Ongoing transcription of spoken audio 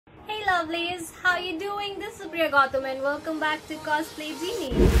lovelies, how you doing? This is Supriya.gautam and welcome back to Cosplay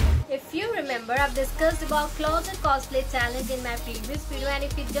Genie. If you remember, I've discussed about Closet Cosplay Challenge in my previous video, and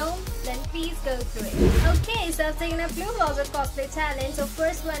if you don't, then please go through it. Okay, so I've taken a few Closet Cosplay Challenge. So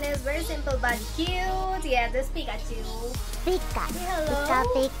first one is very simple but cute. Yeah, this Pikachu. Pika. Say hello. Pika,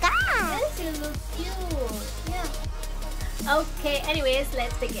 Pika. Yes, you look cute. Yeah. Okay, anyways,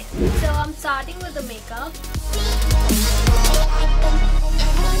 let's begin. So I'm starting with the makeup.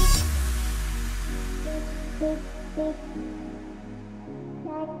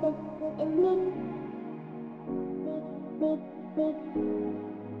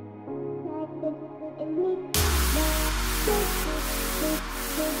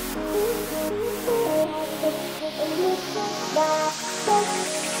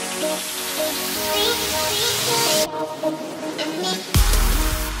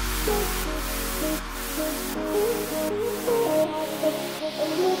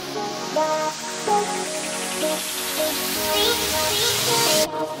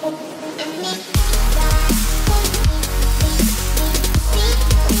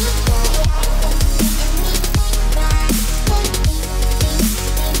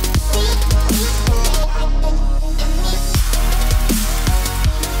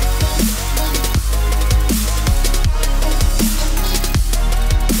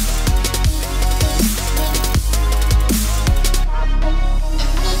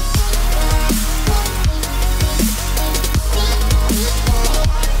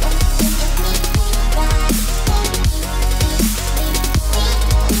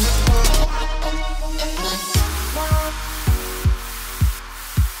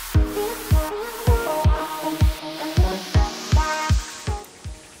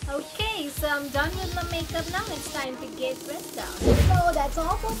 So I'm done with my makeup now. It's time to get dressed up. So that's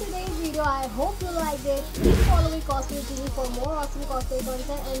all for today's video. I hope you liked it. Keep following Cosplay TV for more awesome cosplay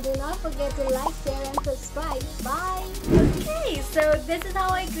content, and do not forget to like, share and subscribe. Bye! Okay, so this is how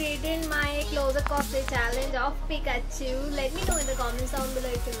I created my Closet Cosplay Challenge of Pikachu. Let me know in the comments down below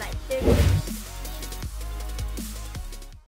if you liked it.